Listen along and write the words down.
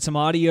Some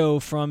audio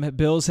from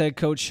Bills head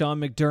coach Sean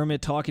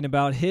McDermott talking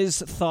about his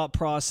thought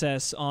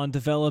process on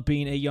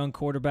developing a young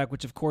quarterback,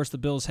 which of course the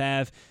Bills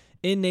have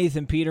in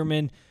Nathan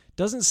Peterman.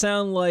 Doesn't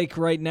sound like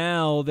right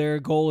now their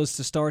goal is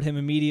to start him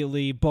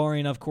immediately,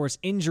 barring, of course,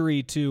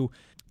 injury to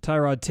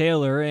Tyrod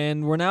Taylor.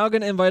 And we're now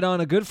going to invite on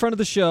a good friend of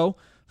the show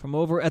from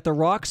over at the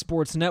Rock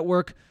Sports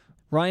Network,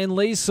 Ryan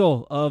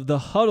Lasal of the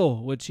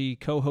Huddle, which he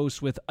co-hosts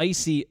with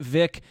Icy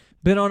Vic.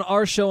 Been on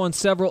our show on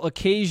several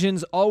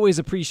occasions. Always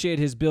appreciate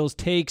his Bills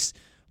takes.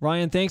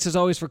 Ryan, thanks as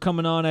always for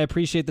coming on. I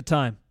appreciate the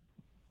time.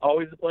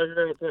 Always a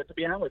pleasure to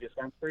be on with you,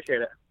 Sam.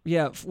 Appreciate it.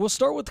 Yeah, we'll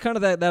start with kind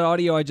of that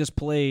audio I just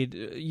played.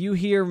 You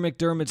hear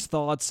McDermott's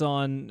thoughts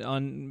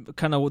on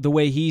kind of the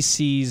way he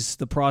sees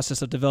the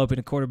process of developing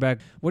a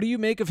quarterback. What do you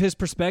make of his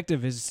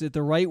perspective? Is it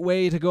the right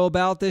way to go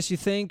about this, you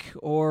think?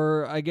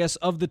 Or I guess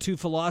of the two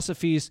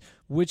philosophies,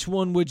 which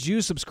one would you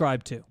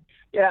subscribe to?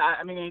 Yeah,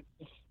 I mean,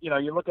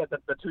 you look at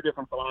the two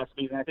different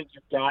philosophies, and I think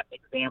you've got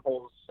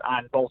examples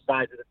on both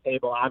sides of the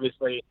table.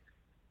 Obviously,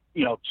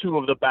 two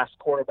of the best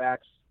quarterbacks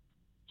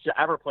to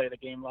ever play the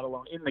game, let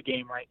alone in the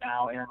game right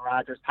now, Aaron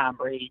Rodgers, Tom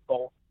Brady,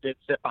 both did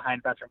sit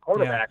behind veteran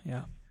quarterbacks.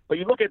 Yeah. But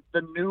you look at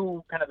the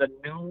new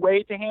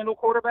way to handle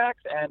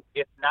quarterbacks, and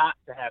it's not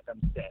to have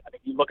them sit. I mean,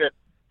 you look at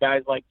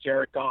guys like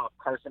Jared Goff,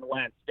 Carson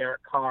Wentz,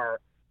 Derek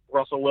Carr,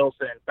 Russell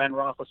Wilson, Ben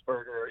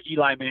Roethlisberger,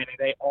 Eli Manning.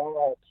 They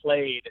all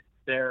played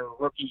their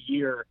rookie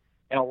year,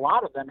 and a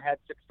lot of them had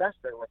success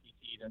their rookie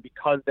season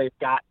because they've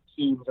got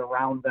teams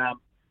around them,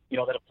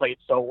 that have played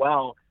so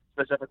well.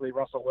 Specifically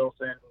Russell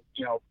Wilson,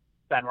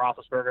 Ben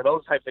Roethlisberger,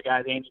 those types of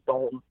guys, Andy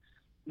Dalton,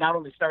 not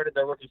only started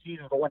their rookie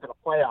seasons, but went to the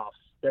playoffs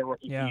their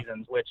rookie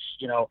seasons, which,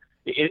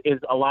 is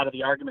a lot of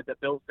the argument that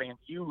Bills fans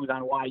use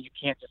on why you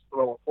can't just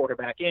throw a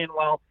quarterback in.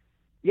 Well,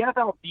 the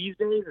NFL these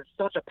days is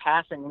such a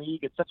passing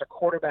league. It's such a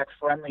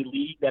quarterback-friendly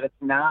league that it's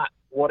not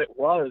what it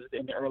was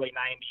in the early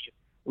 90s,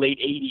 late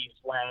 80s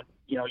when,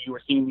 you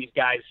were seeing these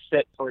guys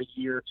sit for a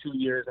year, 2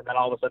 years, and then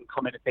all of a sudden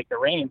come in and take the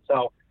reins.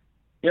 So,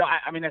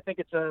 I think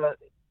it's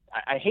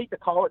I hate to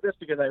call it this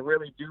because I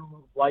really do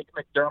like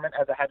McDermott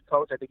as a head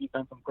coach. I think he's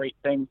done some great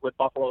things with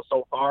Buffalo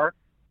so far,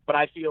 but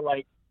I feel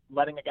like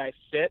letting a guy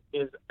sit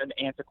is an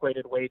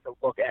antiquated way to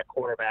look at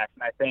quarterbacks.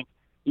 And I think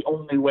the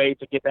only way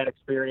to get that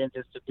experience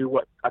is to do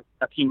what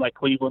a team like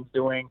Cleveland's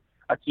doing,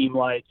 a team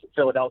like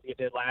Philadelphia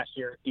did last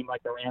year, a team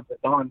like the Rams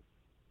have done.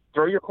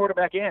 Throw your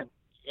quarterback in.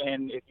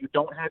 And if you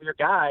don't have your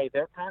guy,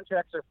 their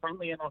contracts are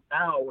friendly enough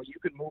now where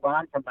you can move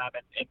on from them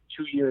in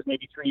 2 years,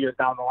 maybe 3 years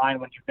down the line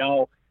when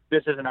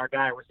this isn't our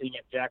guy. We're seeing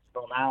it in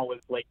Jacksonville now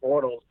with Blake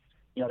Bortles.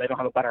 They don't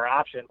have a better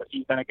option, but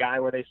he's been a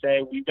guy where they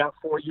say, we've got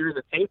 4 years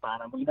of tape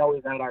on him. We know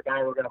he's not our guy.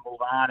 We're going to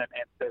move on, and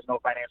there's no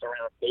financial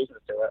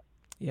ramifications to it.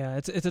 Yeah,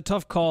 it's a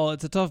tough call.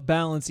 It's a tough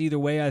balance either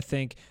way, I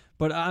think.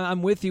 But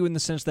I'm with you in the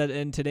sense that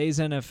in today's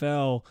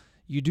NFL,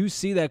 you do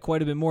see that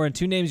quite a bit more. And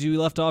two names you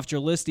left off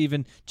your list,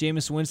 even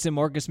Jameis Winston,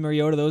 Marcus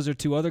Mariota, those are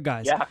two other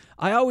guys. Yeah.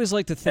 I always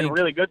like to think... And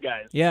really good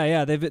guys.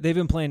 Yeah, they've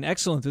been playing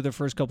excellent through their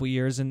first couple of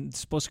years and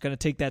supposed to kind of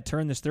take that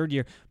turn this third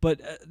year.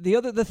 But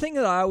the thing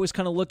that I always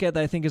kind of look at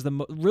that I think is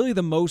really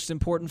the most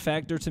important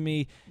factor to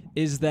me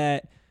is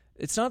that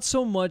it's not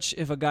so much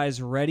if a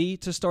guy's ready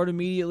to start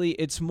immediately,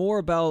 it's more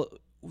about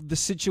the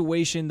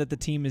situation that the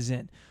team is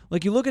in.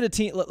 Like you look at a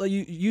team,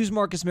 you use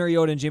Marcus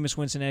Mariota and Jameis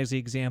Winston as the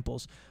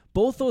examples.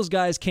 Both those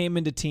guys came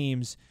into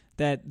teams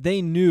that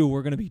they knew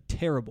were going to be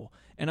terrible.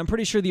 And I'm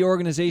pretty sure the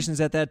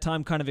organizations at that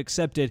time kind of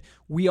accepted,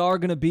 we are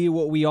going to be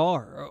what we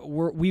are.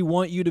 We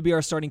want you to be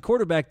our starting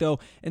quarterback, though.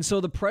 And so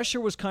the pressure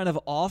was kind of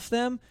off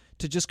them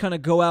to just kind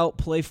of go out,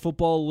 play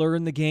football,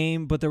 learn the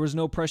game, but there was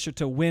no pressure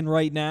to win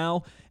right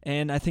now.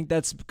 And I think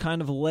that's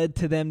kind of led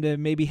to them to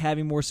maybe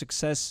having more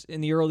success in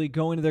the early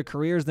going of their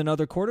careers than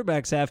other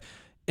quarterbacks have.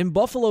 In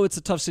Buffalo, it's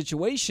a tough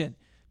situation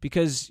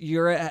because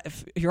you're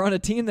on a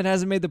team that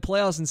hasn't made the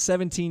playoffs in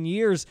 17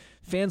 years.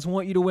 Fans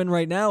want you to win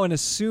right now, and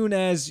as soon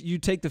as you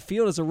take the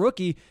field as a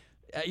rookie,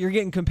 you're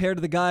getting compared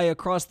to the guy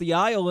across the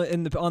aisle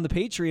on the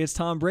Patriots,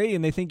 Tom Brady,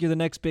 and they think you're the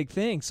next big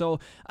thing. So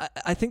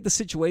I think the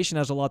situation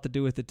has a lot to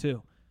do with it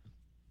too.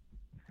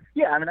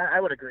 Yeah, I mean, I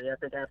would agree. I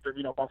think after,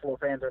 Buffalo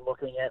fans are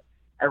looking at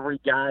every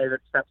guy that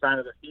steps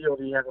onto the field,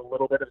 he has a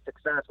little bit of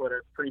success, whether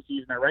it's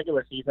preseason or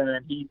regular season,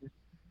 and he's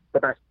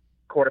the best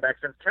quarterback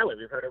since Kelly.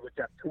 We've heard it with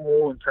Jeff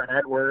Toole and Trent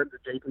Edwards and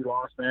J.P.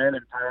 Losman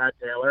and Tyrod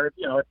Taylor.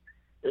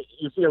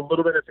 You see a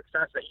little bit of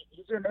success.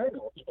 He's your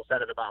manual, people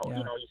said it about. Yeah.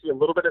 You see a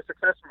little bit of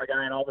success from a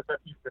guy, and all of a sudden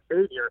he's the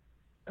savior.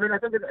 I mean, I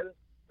think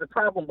the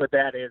problem with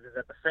that is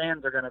that the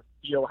fans are going to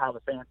feel how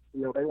the fans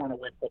feel. They want to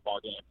win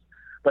football games.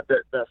 But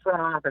the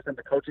front office and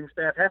the coaching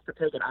staff has to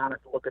take an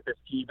honest look at this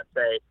team and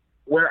say,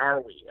 where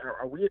are we?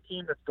 Are we a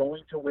team that's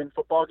going to win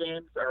football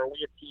games, or are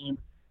we a team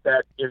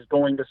that is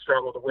going to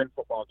struggle to win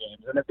football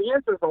games? And if the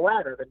answer is the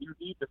latter, then you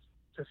need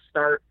to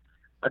start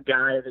a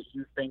guy that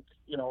you think,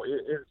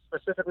 is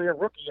specifically a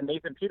rookie in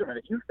Nathan Peterman.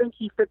 If you think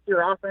he fits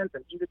your offense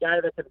and he's a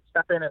guy that can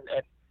step in and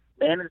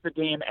manage the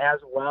game as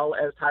well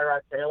as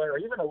Tyrod Taylor, or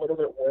even a little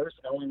bit worse,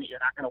 knowing that you're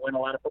not going to win a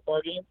lot of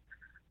football games,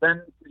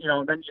 then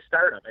you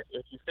start him.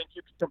 If you think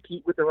you can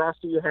compete with the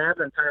roster you have,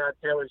 then Tyrod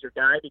Taylor's your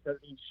guy because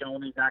he's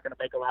shown he's not going to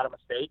make a lot of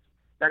mistakes.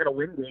 He's not going to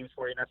win games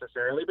for you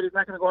necessarily, but he's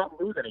not going to go out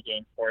and lose any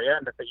games for you.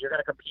 And if you're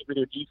going to compete with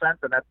your defense,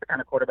 then that's the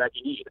kind of quarterback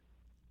you need.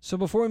 So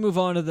before we move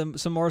on to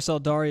some Marcell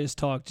Dareus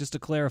talk, just to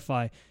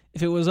clarify,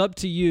 if it was up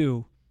to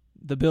you,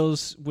 the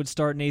Bills would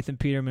start Nathan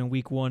Peterman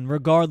week 1,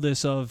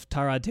 regardless of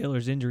Tyrod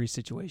Taylor's injury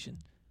situation.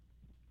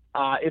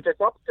 If it's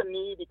up to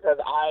me, because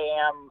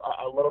I am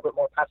a little bit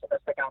more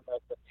pessimistic on the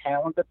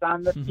talent that's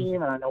on this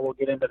team, and I know we'll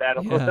get into that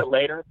a little bit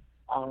later,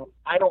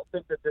 I don't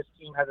think that this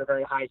team has a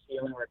very high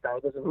ceiling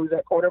regardless of who's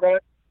at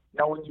quarterback.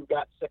 Knowing you've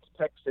got 6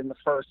 picks in the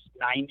first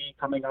 90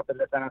 coming up in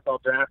this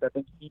NFL draft, I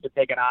think you need to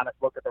take an honest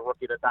look at the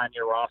rookie that's on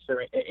your roster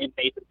in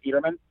Nathan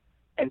Peterman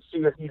and see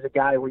if he's a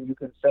guy where you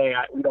can say,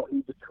 we don't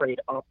need to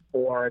trade up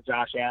for a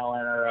Josh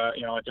Allen or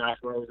a Josh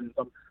Rosen,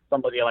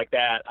 somebody like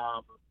that.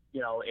 And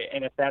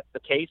if that's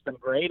the case, then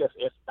great.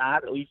 If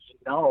not, at least you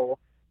know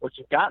what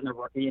you've got in the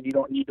rookie, and you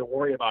don't need to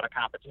worry about a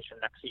competition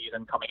next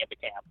season coming into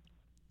camp.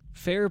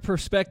 Fair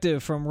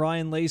perspective from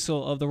Ryan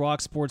Lasal of the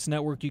Rock Sports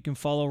Network. You can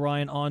follow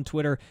Ryan on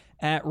Twitter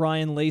at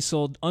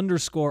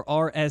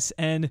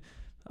 @RyanLasal_RSN.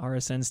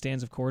 RSN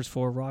stands, of course,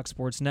 for Rock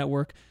Sports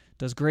Network.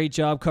 Does a great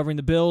job covering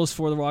the Bills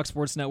for the Rock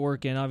Sports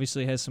Network, and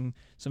obviously has some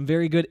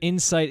very good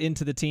insight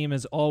into the team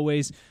as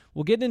always.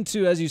 We'll get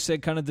into, as you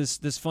said, kind of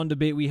this fun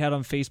debate we had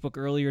on Facebook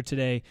earlier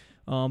today.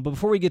 But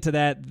before we get to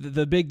that,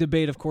 the big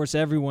debate, of course,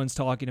 everyone's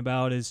talking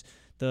about is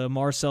the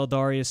Marcell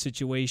Dareus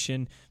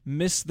situation.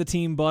 Missed the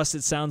team bus,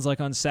 it sounds like,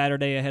 on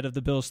Saturday ahead of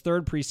the Bills'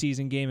 3rd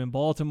preseason game in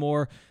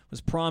Baltimore. Was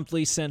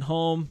promptly sent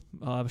home.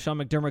 Sean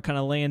McDermott kind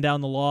of laying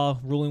down the law,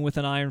 ruling with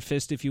an iron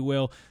fist, if you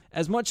will.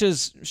 As much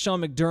as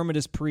Sean McDermott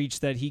has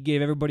preached that he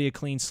gave everybody a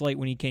clean slate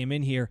when he came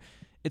in here,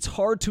 it's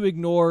hard to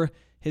ignore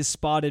his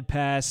spotted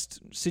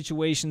past,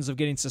 situations of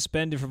getting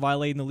suspended for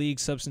violating the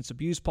league's substance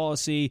abuse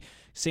policy,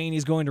 saying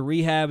he's going to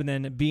rehab, and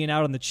then being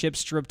out on the chip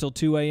strip till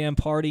 2 a.m.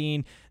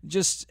 partying.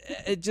 Just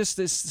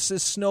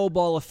this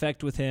snowball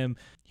effect with him.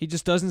 He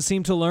just doesn't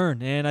seem to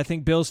learn, and I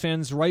think Bills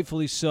fans,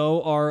 rightfully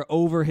so, are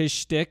over his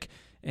shtick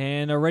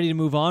and are ready to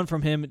move on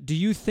from him. Do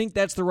you think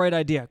that's the right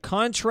idea?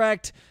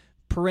 Contract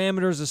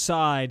parameters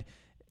aside,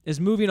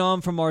 is moving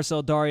on from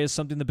Marcell Dareus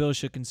something the Bills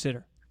should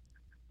consider?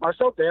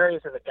 Marcell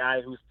Dareus is a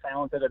guy who's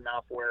talented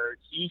enough where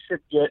he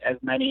should get as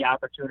many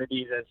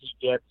opportunities as he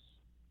gets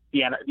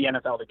the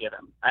NFL to give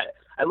him.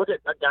 I look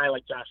at a guy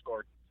like Josh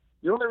Gordon.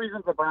 The only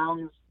reason the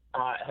Browns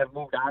have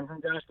moved on from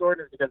Josh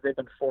Gordon is because they've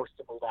been forced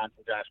to move on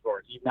from Josh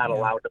Gordon. He's not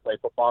allowed to play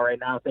football right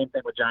now. Same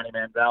thing with Johnny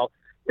Manziel.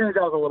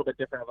 Manziel's a little bit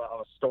different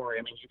of a story.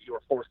 I mean, you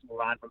were forced to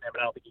move on from him,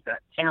 but I don't think he's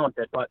that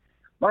talented. But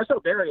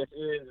Marcell Dareus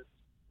is,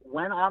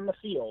 when on the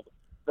field,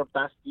 the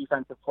best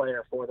defensive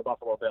player for the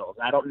Buffalo Bills.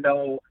 And I don't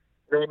know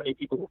very many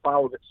people who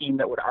follow the team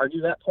that would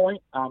argue that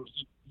point.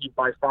 He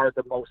by far is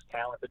the most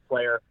talented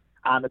player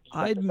on the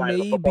defensive side of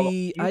the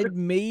football. I'd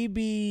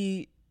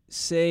maybe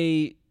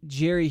say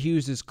Jerry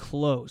Hughes is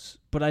close,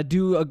 but I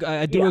do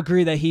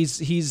agree that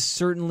he's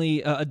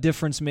certainly a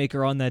difference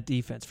maker on that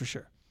defense for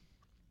sure.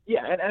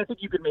 Yeah, and I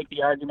think you could make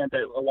the argument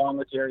that along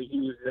with Jerry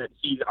Hughes that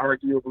he's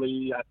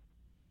arguably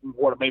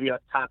maybe a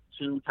top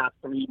 2, top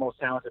 3 most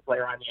talented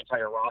player on the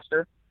entire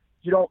roster.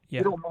 You don't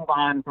move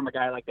on from a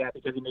guy like that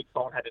because he makes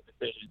boneheaded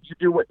decisions. You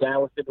do what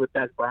Dallas did with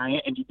Des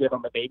Bryant, and you give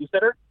him a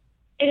babysitter,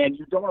 and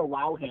you don't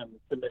allow him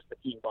to miss the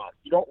team bus.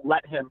 You don't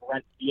let him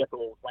rent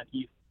vehicles when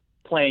he's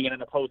playing in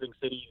an opposing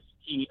team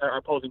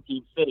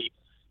city.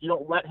 You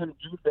don't let him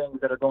do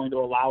things that are going to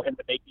allow him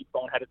to make these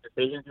boneheaded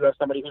decisions. You have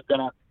somebody who's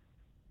going to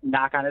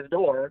knock on his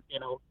door,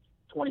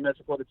 20 minutes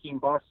before the team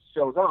bus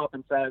shows up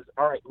and says,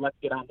 "All right, let's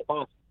get on the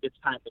bus. It's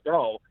time to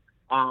go."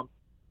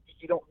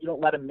 You don't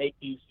let him make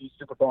these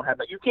super bonehead.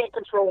 But you can't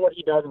control what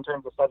he does in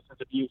terms of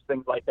substance abuse,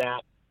 things like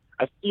that.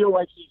 I feel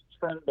like he's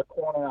turned the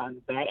corner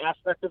on that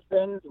aspect of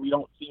things. We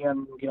don't see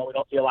him. We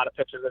don't see a lot of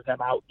pictures of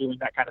him out doing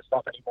that kind of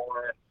stuff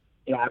anymore.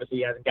 And obviously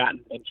he hasn't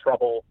gotten in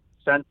trouble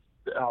since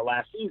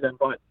last season.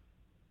 But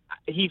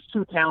he's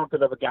too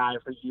talented of a guy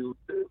for you.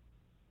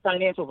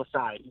 Financials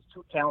aside, he's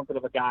too talented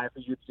of a guy for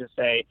you to just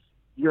say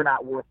you're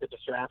not worth the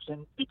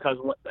distraction, because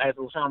as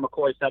LaShawn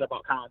McCoy said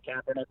about Colin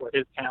Kaepernick, where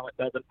his talent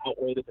doesn't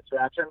outweigh the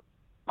distraction,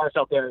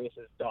 Marcell Dareus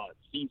does.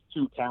 He's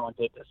too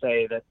talented to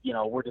say that,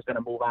 we're just going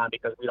to move on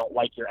because we don't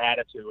like your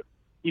attitude.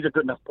 He's a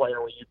good enough player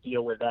where you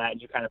deal with that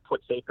and you kind of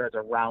put safeguards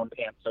around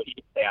him so he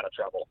can stay out of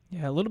trouble.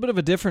 Yeah, a little bit of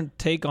a different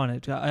take on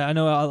it. I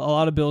know a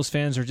lot of Bills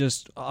fans are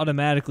just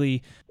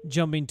automatically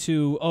jumping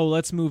to,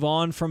 let's move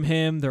on from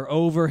him. They're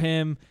over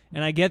him,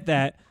 and I get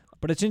that.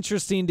 But it's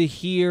interesting to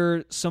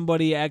hear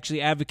somebody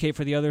actually advocate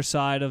for the other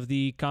side of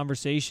the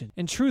conversation.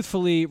 And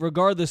truthfully,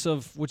 regardless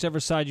of whichever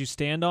side you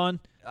stand on,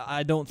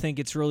 I don't think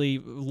it's really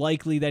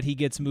likely that he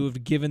gets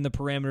moved given the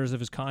parameters of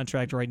his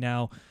contract right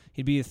now.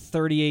 He'd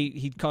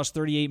cost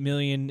 $38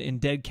 million in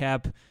dead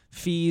cap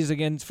fees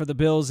again for the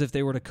Bills if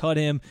they were to cut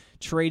him.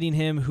 Trading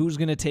him, who's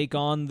going to take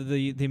on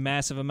the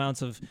massive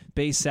amounts of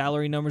base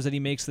salary numbers that he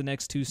makes the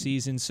next 2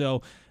 seasons?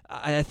 So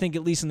I think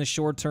at least in the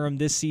short term,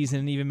 this season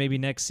and even maybe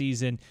next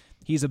season,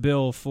 he's a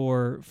Bill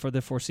for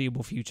the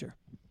foreseeable future.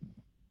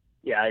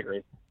 Yeah, I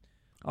agree.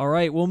 All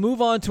right, we'll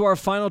move on to our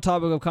final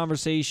topic of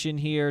conversation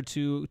here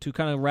to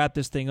kind of wrap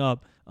this thing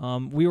up.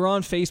 We were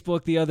on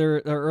Facebook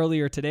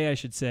earlier today, I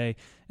should say,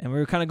 and we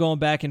were kind of going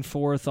back and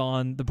forth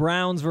on the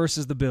Browns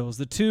versus the Bills.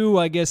 The two,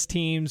 I guess,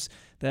 teams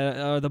that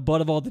are the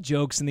butt of all the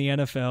jokes in the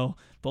NFL.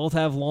 Both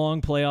have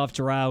long playoff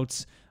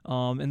droughts.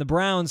 And the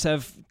Browns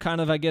have kind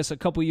of, I guess, a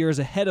couple years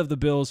ahead of the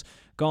Bills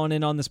gone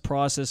in on this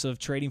process of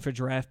trading for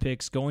draft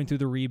picks, going through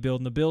the rebuild,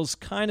 and the Bills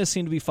kind of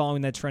seem to be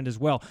following that trend as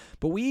well.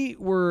 But we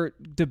were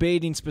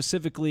debating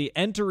specifically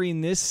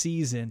entering this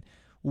season,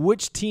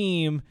 which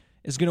team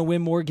is going to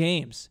win more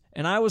games.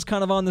 And I was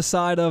kind of on the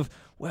side of,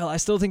 well, I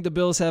still think the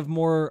Bills have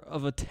more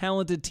of a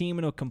talented team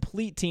and a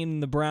complete team than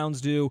the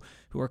Browns do,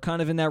 who are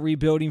kind of in that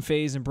rebuilding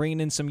phase and bringing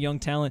in some young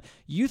talent.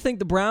 You think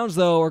the Browns,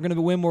 though, are going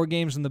to win more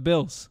games than the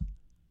Bills?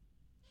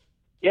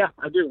 Yeah,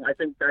 I do. I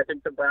think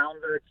the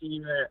Browns are a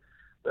team that,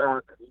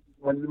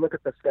 when you look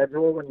at the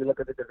schedule, when you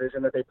look at the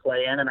division that they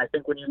play in, and I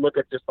think when you look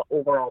at just the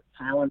overall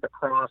talent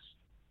across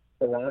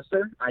the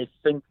roster, I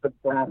think the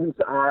Browns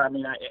are. I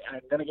mean,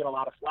 I'm going to get a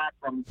lot of flack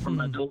from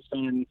my Bills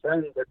fan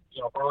friends that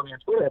follow me on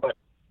Twitter, but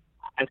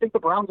I think the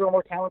Browns are a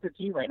more talented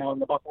team right now than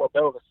the Buffalo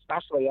Bills,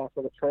 especially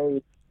after the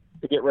trade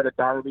to get rid of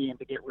Darby and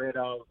to get rid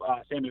of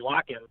Sammy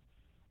Watkins.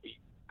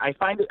 I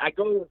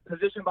go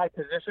position by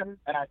position,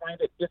 and I find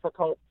it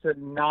difficult to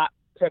not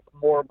pick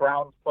more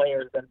Browns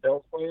players than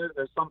Bills players.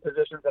 There's some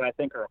positions that I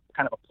think are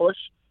kind of a push,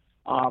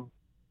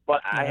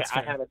 but I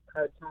have a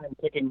hard time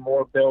picking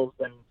more Bills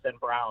than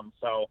Browns.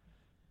 So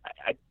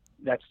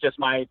that's just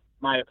my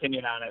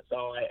opinion on it.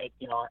 So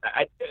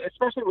I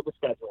especially with the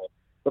schedule,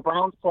 the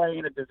Browns play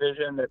in a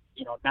division that's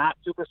not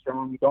super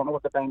strong. You don't know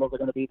what the Bengals are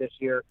going to be this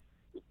year.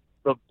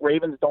 The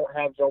Ravens don't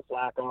have Joe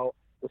Flacco.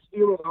 The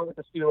Steelers are what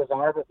the Steelers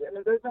are, but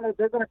they're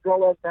gonna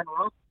go as Ben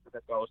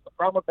Roethlisberger goes. The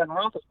problem with Ben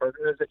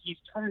Roethlisberger is that he's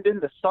turned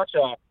into such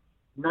a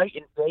night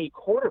and day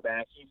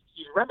quarterback.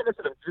 He's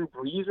reminiscent of Drew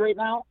Brees right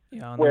now.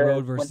 Yeah, on the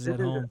road versus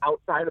when at home.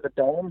 Outside of the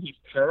dome, he's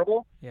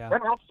terrible. Yeah. Ben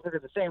Roethlisberger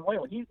is the same way.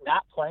 When he's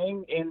not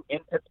playing in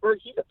Pittsburgh,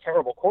 he's a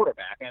terrible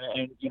quarterback, and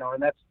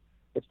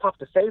it's tough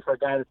to say for a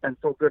guy that's been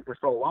so good for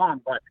so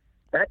long. But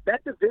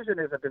that division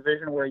is a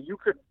division where you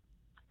could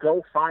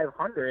go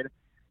 500.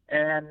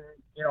 And,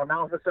 now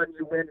all of a sudden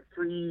you win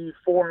 3-4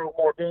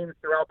 more games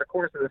throughout the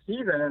course of the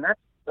season, and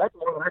that's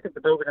more than I think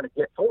the Bills are going to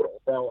get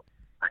total. So,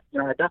 I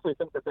definitely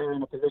think that they're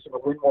in a position to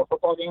win more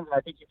football games, and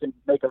I think you can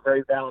make a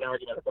very valid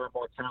argument that they're a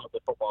more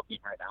talented football team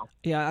right now.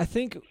 Yeah, I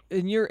think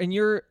in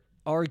your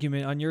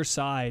argument on your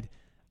side,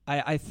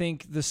 I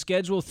think the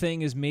schedule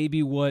thing is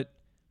maybe what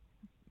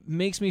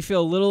makes me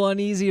feel a little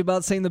uneasy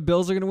about saying the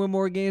Bills are going to win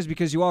more games,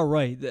 because you are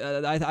right.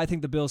 I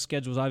think the Bills'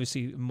 schedule is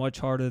obviously much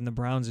harder than the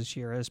Browns this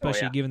year,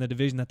 especially given the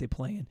division that they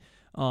play in.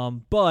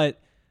 But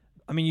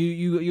I mean,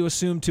 you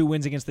assume 2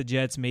 wins against the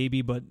Jets,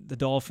 maybe, but the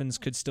Dolphins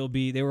could still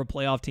be. They were a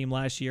playoff team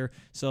last year,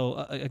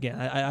 so again,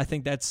 I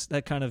think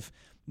that kind of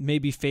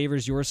maybe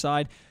favors your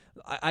side.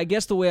 I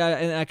guess the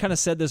way I kind of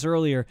said this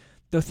earlier,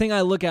 the thing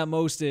I look at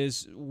most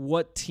is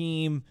what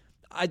team.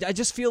 I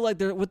just feel like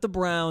they're with the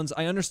Browns.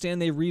 I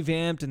understand they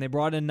revamped and they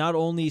brought in not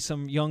only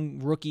some young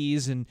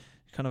rookies and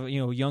kind of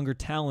younger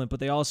talent, but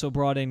they also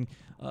brought in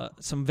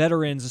some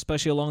veterans,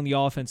 especially along the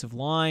offensive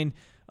line.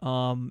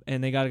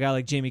 And they got a guy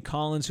like Jamie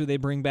Collins who they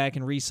bring back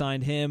and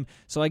re-signed him.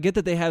 So I get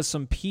that they have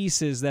some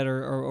pieces that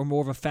are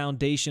more of a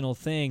foundational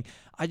thing.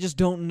 I just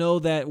don't know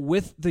that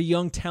with the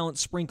young talent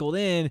sprinkled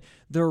in,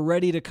 they're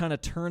ready to kind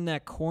of turn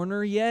that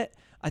corner yet.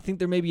 I think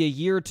they're maybe a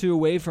year or two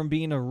away from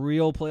being a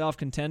real playoff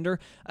contender.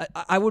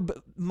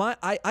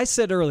 I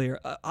said earlier,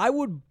 I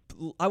would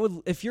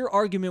if your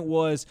argument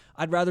was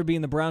I'd rather be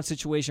in the Browns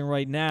situation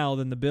right now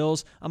than the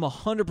Bills, I'm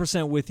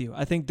 100% with you.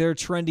 I think they're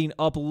trending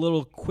up a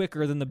little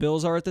quicker than the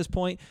Bills are at this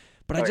point.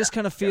 But I just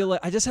kind of feel like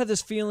I just have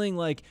this feeling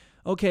like,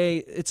 okay,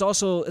 it's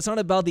not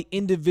about the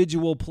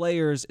individual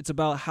players, it's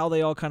about how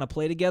they all kind of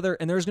play together.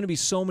 And there's going to be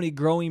so many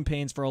growing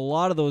pains for a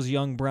lot of those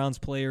young Browns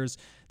players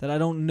that I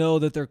don't know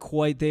that they're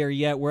quite there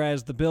yet.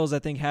 Whereas the Bills, I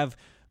think, have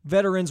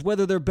veterans,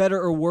 whether they're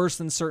better or worse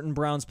than certain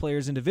Browns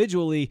players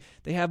individually,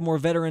 they have more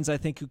veterans, I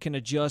think, who can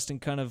adjust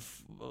and kind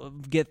of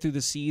get through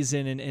the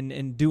season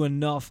and do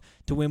enough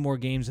to win more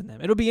games than them.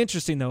 It'll be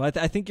interesting, though. I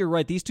think you're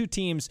right. These two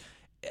teams,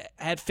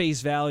 at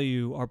face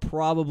value, are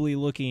probably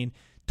looking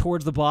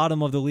towards the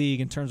bottom of the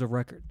league in terms of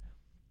record.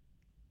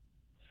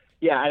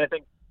 Yeah, and I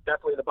think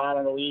definitely the bottom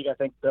of the league. I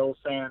think Bills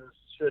fans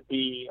should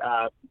be,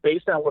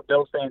 based on what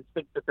Bills fans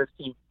think that this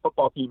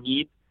football team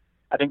needs,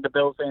 I think the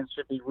Bills fans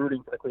should be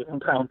rooting for the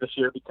Cleveland Browns this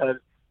year because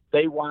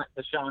they want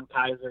Deshaun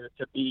Kaiser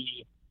to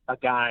be a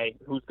guy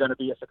who's going to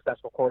be a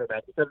successful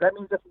quarterback, because that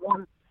means it's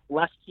one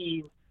less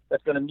team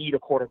that's going to need a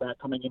quarterback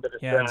coming into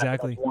this draft.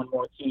 Exactly. That's one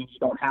more team. You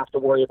don't have to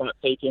worry about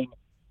taking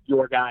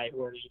your guy,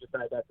 whoever you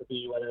decide that to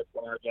be, whether it's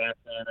Lamar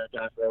Jackson or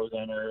Josh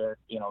Rosen or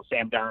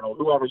Sam Darnold,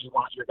 whoever you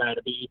want your guy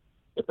to be.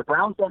 If the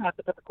Browns don't have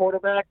to pick a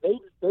quarterback, they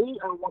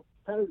are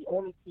probably the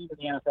only team in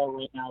the NFL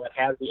right now that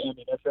has the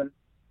ammunition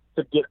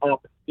to get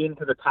up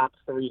into the top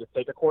 3 to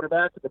take a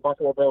quarterback. The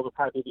Buffalo Bills will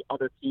probably be the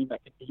other team that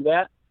can do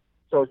that.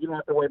 So if you don't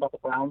have to worry about the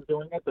Browns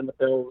doing it, then the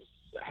Bills,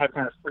 have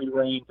kind of free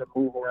reign to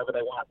move wherever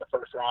they want in the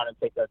first round and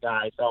take their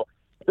guy. So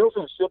the Bills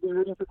fans should be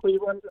rooting for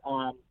Cleveland.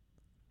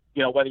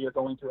 Whether you're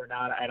going to or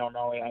not, I don't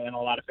know. I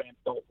know a lot of fans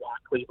don't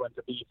want Cleveland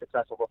to be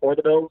successful before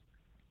the Bills.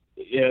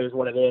 It is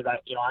what it is.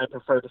 I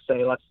prefer to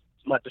say let's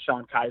let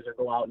Deshaun Kaiser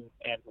go out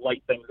and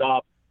light things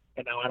up,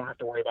 and now I don't have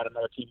to worry about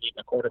another team needing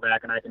a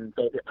quarterback, and I can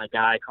go get my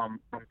guy come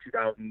from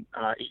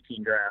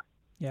 2018 draft.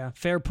 Yeah,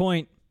 fair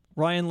point.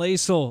 Ryan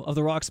Lasal of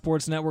the Rock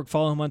Sports Network.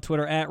 Follow him on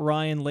Twitter at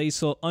Ryan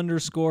Lasal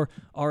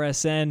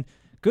 _RSN.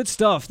 Good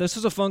stuff. This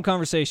was a fun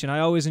conversation. I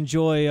always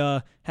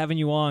enjoy having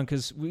you on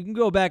because we can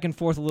go back and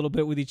forth a little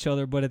bit with each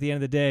other, but at the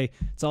end of the day,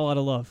 it's all out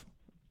of love.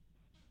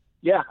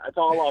 Yeah, it's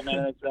all love,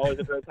 man. It's always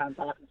a great time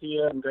talking to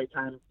you and a great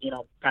time,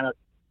 kind of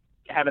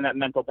having that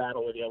mental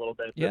battle with you a little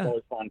bit. Yeah, it's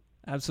always fun.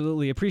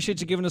 Absolutely.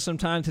 Appreciate you giving us some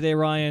time today,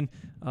 Ryan.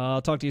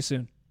 I'll talk to you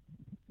soon.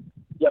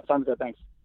 Yep, sounds good. Thanks.